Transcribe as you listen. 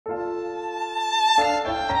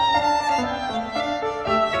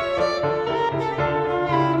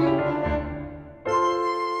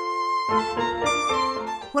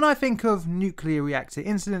When I think of nuclear reactor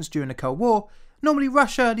incidents during the Cold War, normally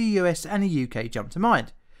Russia, the US and the UK jump to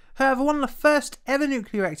mind. However, one of the first ever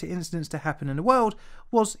nuclear reactor incidents to happen in the world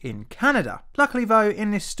was in Canada. Luckily though, in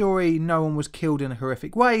this story no one was killed in a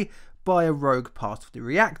horrific way by a rogue part of the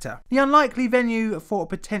reactor. The unlikely venue for a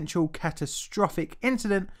potential catastrophic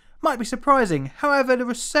incident might be surprising. However, the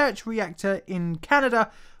research reactor in Canada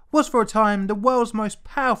was for a time the world's most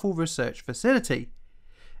powerful research facility.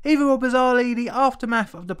 Even more bizarrely, the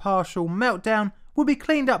aftermath of the partial meltdown would be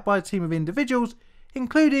cleaned up by a team of individuals,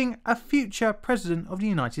 including a future President of the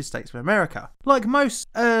United States of America. Like most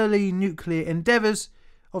early nuclear endeavours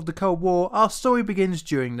of the Cold War, our story begins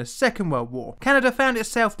during the Second World War. Canada found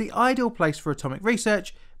itself the ideal place for atomic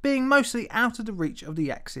research, being mostly out of the reach of the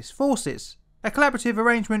Axis forces. A collaborative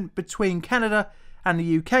arrangement between Canada and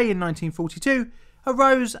the UK in 1942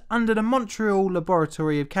 arose under the Montreal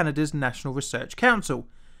Laboratory of Canada's National Research Council.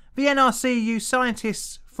 The NRC used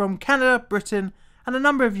scientists from Canada, Britain and a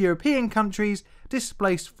number of European countries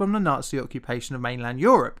displaced from the Nazi occupation of mainland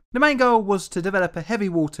Europe. The main goal was to develop a heavy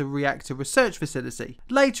water reactor research facility.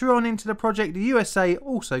 Later on into the project, the USA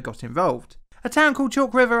also got involved. A town called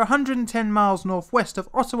Chalk River, 110 miles northwest of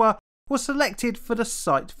Ottawa, was selected for the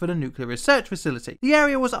site for the nuclear research facility. The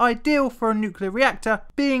area was ideal for a nuclear reactor,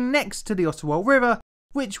 being next to the Ottawa River,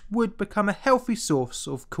 which would become a healthy source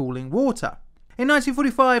of cooling water. In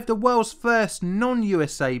 1945, the world's first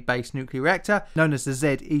non-USA based nuclear reactor, known as the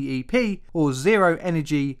ZEEP, or Zero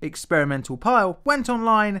Energy Experimental Pile, went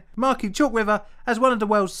online, marking Chalk River as one of the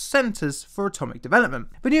world's centres for atomic development.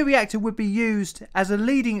 The new reactor would be used as a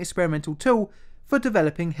leading experimental tool for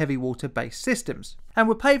developing heavy water based systems, and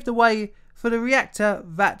would pave the way for the reactor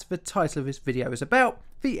that the title of this video is about,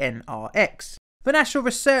 the NRX. The National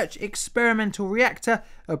Research Experimental Reactor,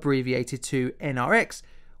 abbreviated to NRX,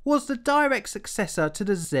 was the direct successor to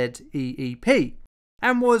the ZEEP,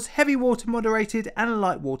 and was heavy water moderated and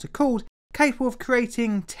light water cooled, capable of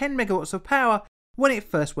creating 10 megawatts of power when it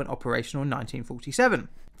first went operational in 1947.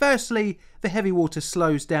 Firstly, the heavy water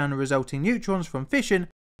slows down the resulting neutrons from fission,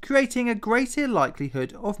 creating a greater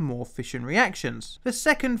likelihood of more fission reactions. The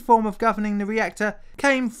second form of governing the reactor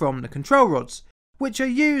came from the control rods, which are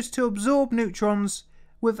used to absorb neutrons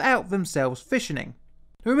without themselves fissioning.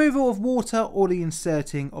 The removal of water or the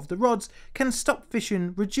inserting of the rods can stop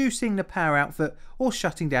fission, reducing the power output or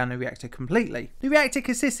shutting down the reactor completely. The reactor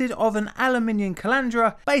consisted of an aluminium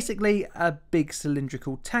calandra, basically a big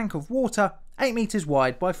cylindrical tank of water 8 meters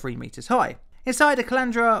wide by 3 meters high. Inside the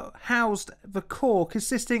calandra housed the core,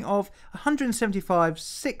 consisting of 175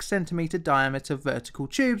 6 centimeter diameter vertical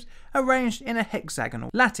tubes arranged in a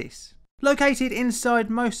hexagonal lattice. Located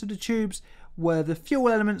inside most of the tubes were the fuel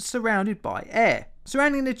elements surrounded by air.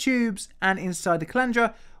 Surrounding the tubes and inside the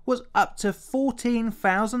calandra was up to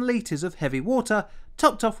 14,000 litres of heavy water,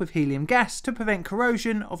 topped off with helium gas to prevent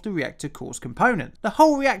corrosion of the reactor core's component. The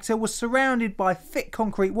whole reactor was surrounded by thick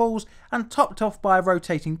concrete walls and topped off by a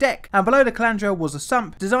rotating deck, and below the calandra was a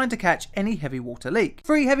sump designed to catch any heavy water leak.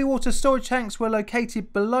 3 heavy water storage tanks were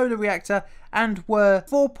located below the reactor and were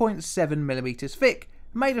 4.7mm thick,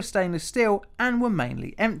 made of stainless steel, and were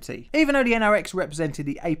mainly empty. Even though the NRX represented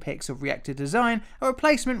the apex of reactor design, a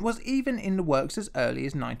replacement was even in the works as early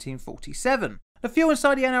as 1947. The fuel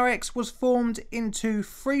inside the NRX was formed into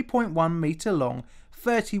 3.1 metre long,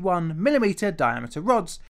 31mm diameter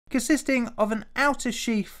rods, consisting of an outer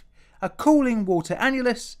sheath, a cooling water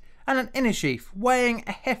annulus, and an inner sheath weighing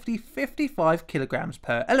a hefty 55 kilograms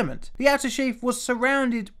per element. The outer sheath was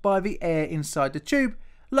surrounded by the air inside the tube,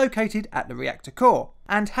 located at the reactor core,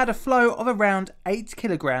 and had a flow of around 8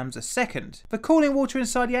 kilograms a second. The cooling water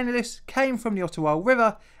inside the annulus came from the Ottawa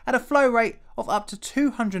River at a flow rate of up to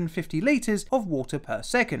 250 litres of water per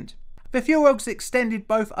second. The fuel rods extended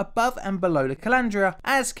both above and below the calandra,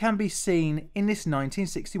 as can be seen in this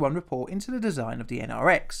 1961 report into the design of the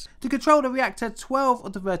NRX. To control the reactor, 12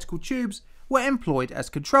 of the vertical tubes were employed as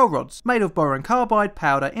control rods, made of boron carbide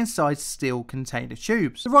powder inside steel container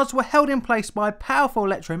tubes. The rods were held in place by powerful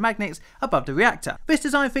electromagnets above the reactor. This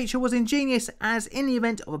design feature was ingenious, as in the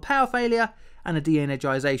event of a power failure and a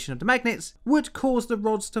de-energization of the magnets would cause the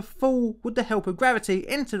rods to fall with the help of gravity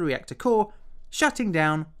into the reactor core, shutting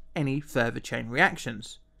down any further chain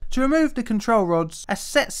reactions. To remove the control rods, a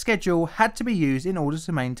set schedule had to be used in order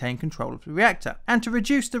to maintain control of the reactor, and to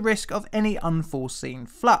reduce the risk of any unforeseen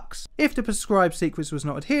flux. If the prescribed sequence was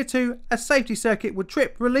not adhered to, a safety circuit would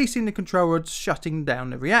trip, releasing the control rods, shutting down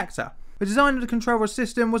the reactor. The design of the control rod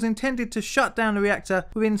system was intended to shut down the reactor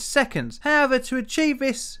within seconds. However, to achieve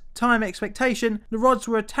this time expectation, the rods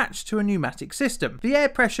were attached to a pneumatic system. The air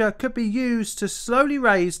pressure could be used to slowly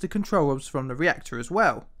raise the control rods from the reactor as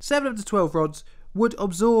well. 7 of the 12 rods would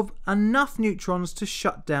absorb enough neutrons to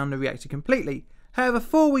shut down the reactor completely. However,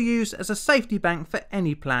 4 were used as a safety bank for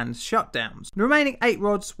any planned shutdowns. The remaining 8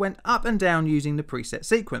 rods went up and down using the preset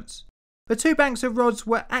sequence. The 2 banks of rods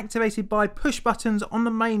were activated by push buttons on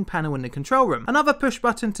the main panel in the control room. Another push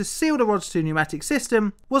button to seal the rods to the pneumatic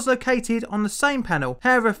system was located on the same panel.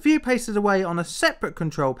 However, a few paces away on a separate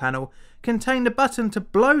control panel contained a button to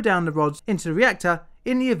blow down the rods into the reactor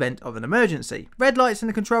in the event of an emergency. Red lights in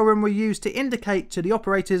the control room were used to indicate to the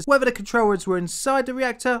operators whether the control rods were inside the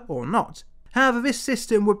reactor or not. However, this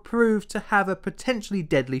system would prove to have a potentially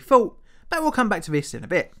deadly fault, but we'll come back to this in a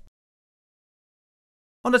bit.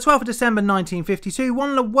 On the 12th of December 1952, one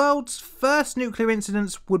of the world's first nuclear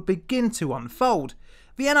incidents would begin to unfold.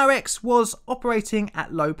 The NRX was operating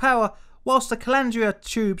at low power whilst the calandria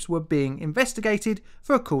tubes were being investigated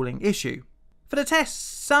for a cooling issue. For the tests,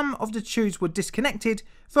 some of the tubes were disconnected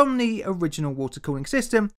from the original water cooling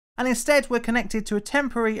system and instead were connected to a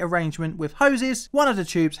temporary arrangement with hoses. One of the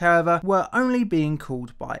tubes, however, were only being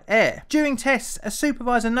cooled by air. During tests, a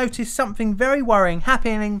supervisor noticed something very worrying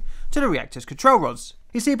happening to the reactor's control rods.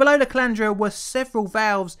 You see, below the calandria were several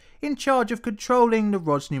valves in charge of controlling the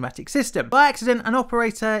rod's pneumatic system. By accident, an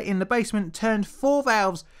operator in the basement turned 4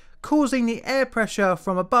 valves, causing the air pressure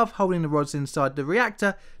from above holding the rods inside the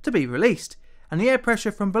reactor to be released, and the air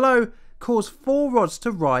pressure from below caused 4 rods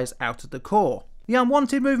to rise out of the core. The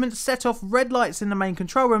unwanted movement set off red lights in the main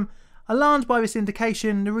control room. Alarmed by this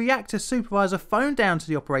indication, the reactor supervisor phoned down to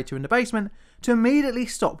the operator in the basement to immediately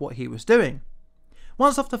stop what he was doing.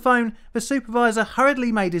 Once off the phone, the supervisor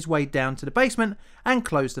hurriedly made his way down to the basement and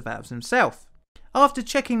closed the valves himself. After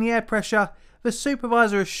checking the air pressure, the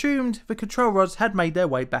supervisor assumed the control rods had made their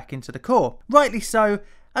way back into the core. Rightly so,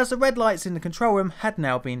 as the red lights in the control room had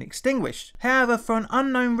now been extinguished. However, for an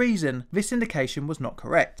unknown reason, this indication was not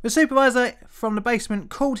correct. The supervisor from the basement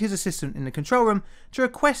called his assistant in the control room to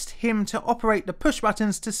request him to operate the push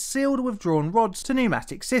buttons to seal the withdrawn rods to the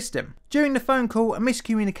pneumatic system. During the phone call, a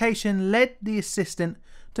miscommunication led the assistant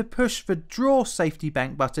to push the draw safety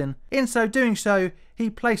bank button. In so doing, he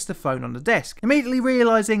placed the phone on the desk. Immediately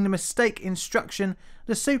realising the mistake instruction,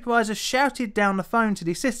 the supervisor shouted down the phone to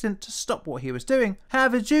the assistant to stop what he was doing.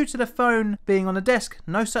 However, due to the phone being on the desk,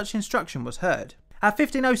 no such instruction was heard. At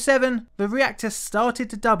 15:07, the reactor started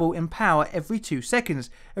to double in power every 2 seconds,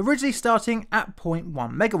 originally starting at 0.1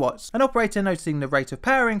 megawatts. An operator noticing the rate of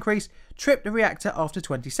power increase tripped the reactor after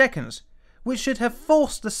 20 seconds, which should have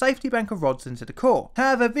forced the safety bank of rods into the core.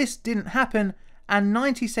 However, this didn't happen, and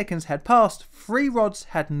 90 seconds had passed, 3 rods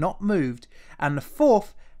had not moved, and the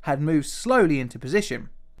 4th had moved slowly into position.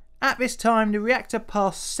 At this time, the reactor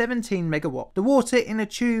passed 17 megawatt. The water in the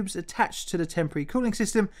tubes attached to the temporary cooling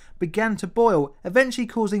system began to boil, eventually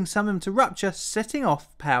causing some of them to rupture, setting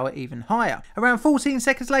off power even higher. Around 14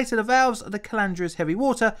 seconds later, the valves of the calandria's heavy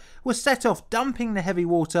water were set off, dumping the heavy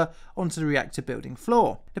water onto the reactor building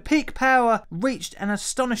floor. The peak power reached an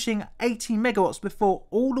astonishing 80 megawatts before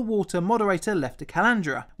all the water moderator left the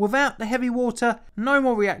calandria. Without the heavy water, no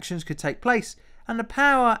more reactions could take place, and the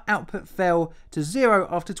power output fell to 0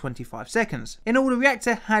 after 25 seconds. In all, the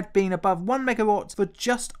reactor had been above 1 megawatt for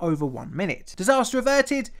just over 1 minute. Disaster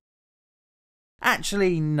averted?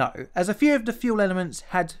 Actually, no, as a few of the fuel elements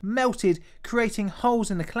had melted, creating holes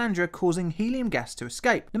in the calandria, causing helium gas to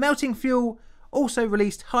escape. The melting fuel also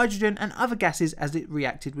released hydrogen and other gases as it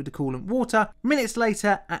reacted with the coolant water. Minutes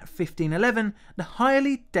later, at 15:11, the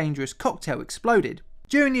highly dangerous cocktail exploded.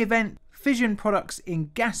 During the event, fission products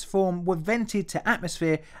in gas form were vented to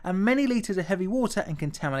atmosphere, and many litres of heavy water and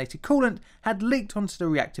contaminated coolant had leaked onto the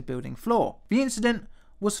reactor building floor. The incident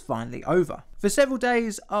was finally over. For several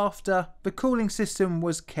days after, the cooling system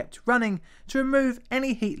was kept running to remove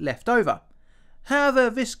any heat left over.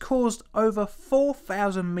 However, this caused over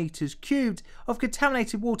 4,000 metres cubed of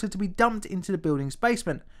contaminated water to be dumped into the building's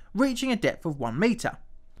basement, reaching a depth of 1 metre.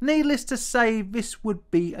 Needless to say, this would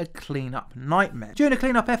be a clean-up nightmare. During the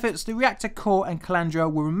clean-up efforts, the reactor core and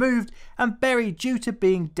calandria were removed and buried due to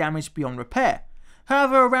being damaged beyond repair.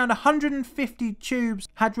 However, around 150 tubes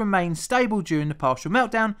had remained stable during the partial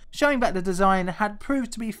meltdown, showing that the design had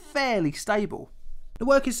proved to be fairly stable. The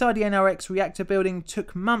work inside the NRX reactor building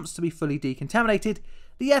took months to be fully decontaminated.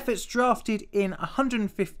 The efforts drafted in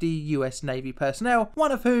 150 US Navy personnel,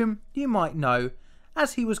 one of whom you might know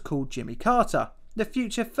as he was called Jimmy Carter, the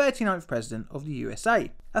future 39th President of the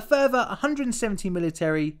USA. A further 170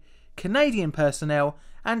 military, Canadian personnel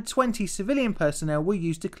and 20 civilian personnel were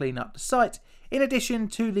used to clean up the site, in addition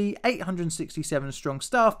to the 867 strong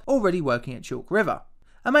staff already working at Chalk River.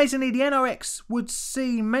 Amazingly, the NRX would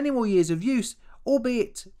see many more years of use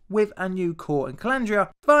albeit with a new core and calandria,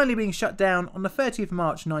 finally being shut down on the 30th of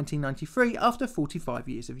March 1993 after 45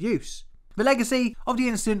 years of use. The legacy of the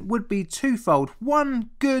incident would be twofold,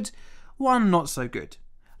 one good, one not so good.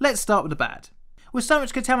 Let's start with the bad. With so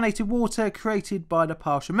much contaminated water created by the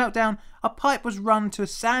partial meltdown, a pipe was run to a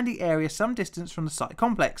sandy area some distance from the site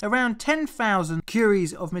complex. Around 10,000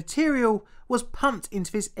 curies of material was pumped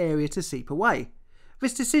into this area to seep away.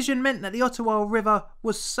 This decision meant that the Ottawa River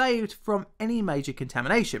was saved from any major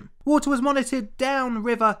contamination. Water was monitored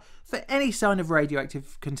downriver for any sign of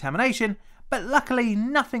radioactive contamination, but luckily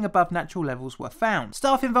nothing above natural levels were found.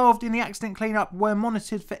 Staff involved in the accident cleanup were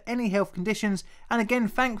monitored for any health conditions, and again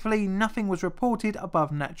thankfully nothing was reported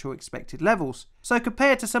above natural expected levels. So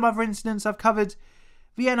compared to some other incidents I've covered,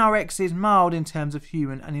 the NRX is mild in terms of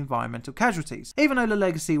human and environmental casualties. Even though the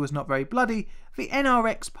legacy was not very bloody, the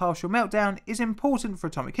NRX partial meltdown is important for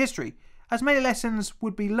atomic history, as many lessons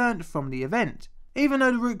would be learnt from the event. Even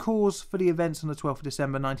though the root cause for the events on the 12th of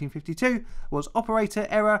December 1952 was operator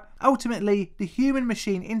error, ultimately the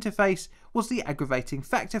human-machine interface was the aggravating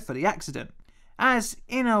factor for the accident, as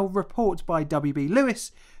in a report by W.B.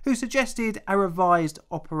 Lewis, who suggested a revised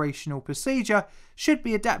operational procedure should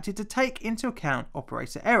be adapted to take into account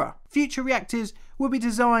operator error. Future reactors will be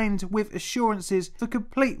designed with assurances for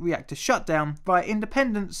complete reactor shutdown via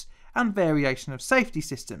independence and variation of safety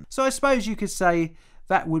systems. So I suppose you could say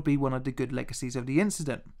that would be one of the good legacies of the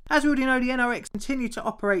incident. As we already know, the NRX continued to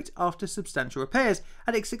operate after substantial repairs,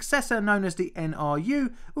 and its successor, known as the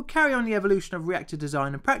NRU, will carry on the evolution of reactor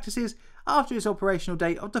design and practices after its operational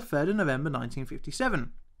date of the 3rd of November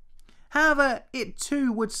 1957. However, it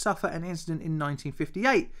too would suffer an incident in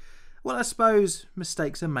 1958. Well, I suppose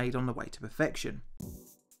mistakes are made on the way to perfection.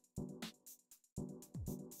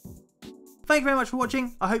 Thank you very much for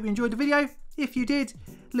watching. I hope you enjoyed the video. If you did,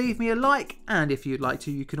 leave me a like, and if you'd like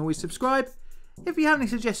to, you can always subscribe. If you have any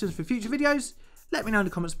suggestions for future videos, let me know in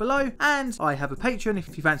the comments below, and I have a Patreon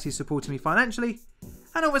if you fancy supporting me financially.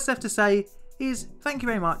 And all that's left to say is thank you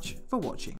very much for watching.